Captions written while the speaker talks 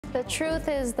The truth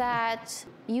is that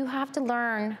you have to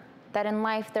learn that in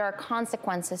life there are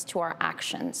consequences to our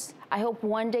actions. I hope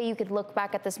one day you could look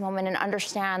back at this moment and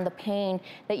understand the pain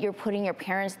that you're putting your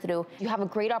parents through. You have a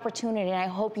great opportunity, and I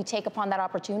hope you take upon that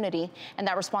opportunity and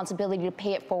that responsibility to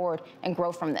pay it forward and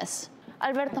grow from this.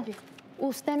 Alberto,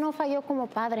 usted no falló como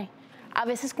padre. A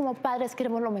veces como padres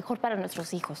queremos lo mejor para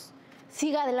nuestros hijos.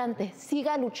 Siga adelante,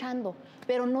 siga luchando,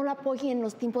 pero no lo apoye en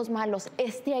los tiempos malos.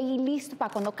 Esté ahí listo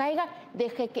para cuando caiga,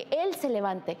 deje que él se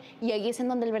levante. Y ahí es en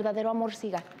donde el verdadero amor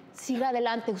siga. Siga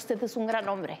adelante, usted es un gran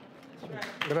hombre.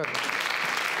 Gracias.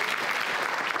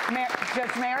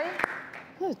 Judge Mary?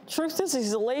 The truth is,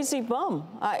 he's a lazy bum.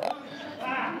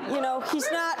 He's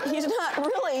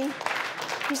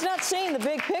not seeing the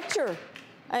big picture.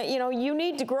 You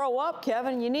need to grow up,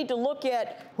 Kevin. You need to look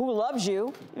at who loves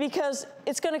you, because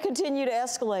it's going to continue to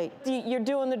escalate. You're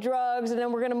doing the drugs, and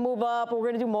then we're going to move up, and we're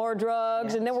going to do more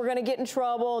drugs, and then we're going to get in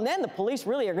trouble, and then the police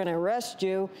really are going to arrest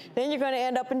you. Then you're going to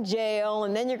end up in jail,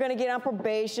 and then you're going to get on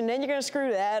probation, then you're going to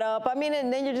screw that up.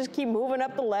 And then you just keep moving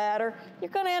up the ladder.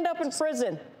 You're going to end up in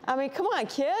prison. Come on,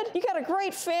 kid. You got a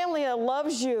great family that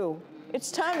loves you.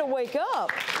 It's time to wake up.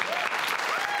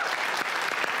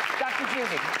 Dr.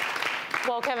 Judy.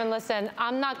 Well, Kevin, listen,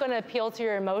 I'm not going to appeal to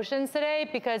your emotions today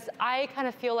because I kind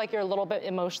of feel like you're a little bit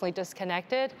emotionally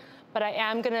disconnected, but I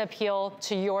am going to appeal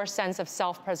to your sense of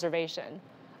self-preservation.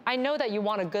 I know that you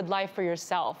want a good life for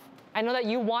yourself. I know that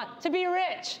you want to be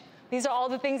rich. These are all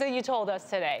the things that you told us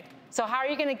today. So how are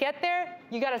you going to get there?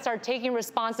 You got to start taking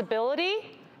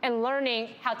responsibility and learning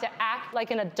how to act like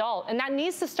an adult, and that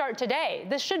needs to start today.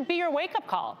 This should be your wake-up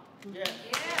call. Yeah.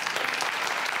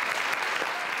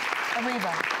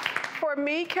 Areva. For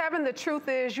me, Kevin, the truth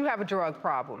is you have a drug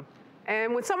problem.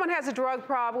 And when someone has a drug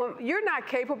problem, you're not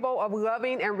capable of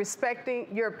loving and respecting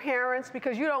your parents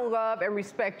because you don't love and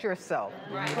respect yourself.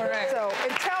 Right. Correct. So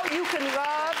until you can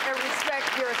love and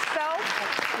respect yourself,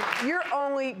 you're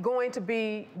only going to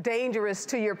be dangerous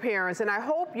to your parents. And I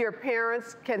hope your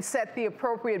parents can set the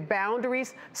appropriate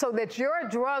boundaries so that your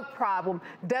drug problem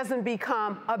doesn't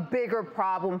become a bigger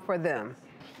problem for them.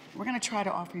 We're going to try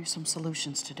to offer you some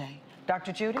solutions today.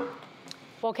 Dr. Judy?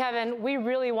 Well, Kevin, we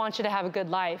really want you to have a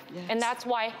good life. Yes. And that's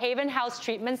why Haven House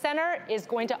Treatment Center is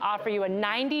going to offer you a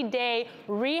 90-day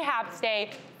rehab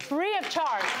stay free of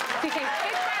charge so you can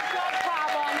fix that drug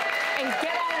problem and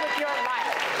get on with your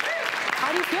life.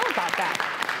 How do you feel about that?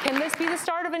 Can this be the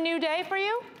start of a new day for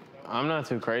you? I'm not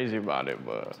too crazy about it,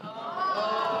 but...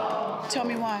 Tell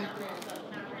me why.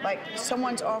 Like,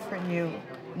 someone's offering you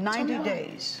 90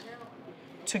 days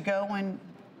to go and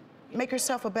make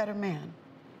yourself a better man.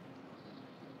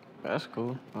 That's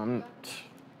cool.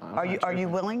 Are you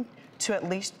willing to at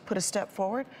least put a step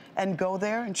forward and go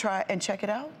there and try and check it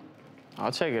out?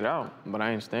 I'll check it out, but I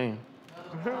ain't staying.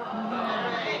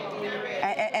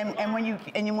 And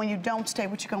when you don't stay,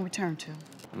 what you gonna return to?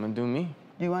 I'm gonna do me.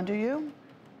 You wanna do you?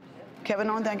 Kevin,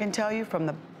 only thing I can tell you from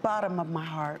the bottom of my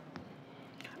heart,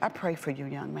 I pray for you,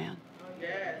 young man.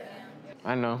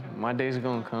 I know, my day's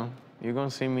gonna come. You're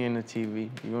gonna see me in the TV.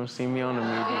 You're gonna see me on the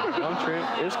media. Don't trip,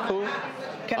 it's cool.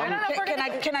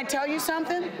 Can I tell you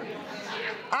something?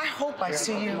 I hope I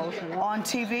see you on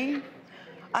TV.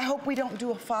 I hope we don't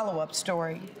do a follow-up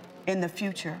story in the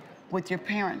future with your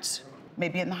parents,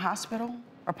 maybe in the hospital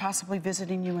or possibly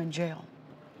visiting you in jail.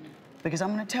 Because I'm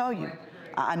gonna tell you,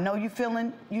 I know you're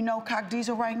feeling, cock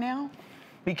diesel right now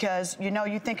because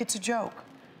you think it's a joke.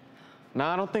 No,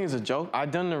 I don't think it's a joke. I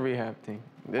done the rehab thing.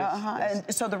 And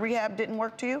so the rehab didn't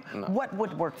work to you? No. What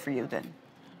would work for you then?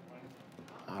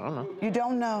 I don't know. You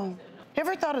don't know? You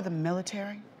ever thought of the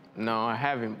military? No, I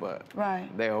haven't, but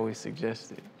they always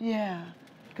suggest it. Yeah,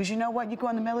 because you know what? You go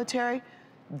in the military,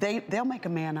 they'll make a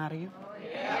man out of you.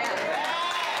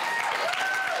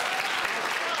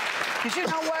 Because you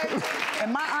know what?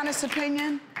 In my honest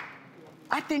opinion,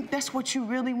 I think that's what you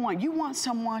really want. You want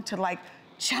someone to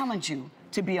challenge you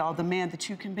to be all the man that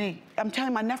you can be. I'm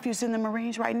telling you, my nephew's in the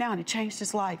Marines right now, and it changed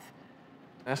his life.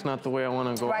 That's not the way I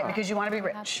want to go. Right, because you want to be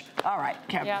rich. All right,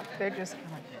 Kevin. Yeah, they're just...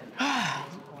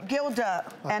 Gilda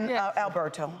and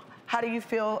Alberto, how do you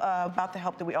feel about the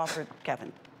help that we offered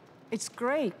Kevin? It's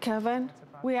great, Kevin.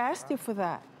 We asked you for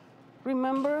that.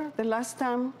 Remember the last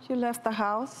time you left the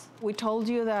house? We told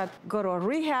you that go to a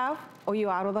rehab or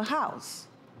you're out of the house.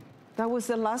 That was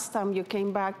the last time you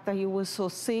came back that you were so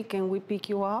sick and we pick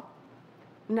you up.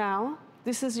 Now,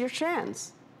 this is your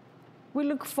chance. We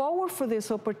look forward for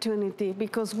this opportunity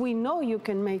because we know you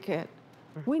can make it.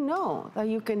 We know that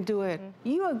you can do it.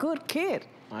 You're a good kid.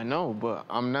 I know, but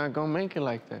I'm not gonna make it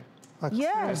like that.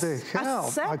 Accept the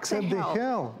help. Accept the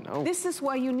help. No. This is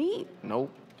what you need.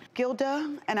 Nope.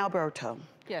 Gilda and Alberto.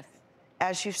 Yes.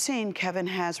 as you've seen, Kevin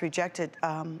has rejected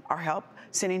our help,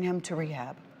 sending him to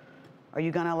rehab. Are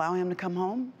you going to allow him to come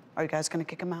home? Or are you guys going to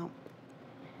kick him out?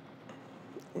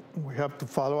 We have to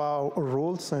follow our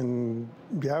rules, and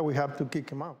yeah, we have to kick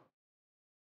him out.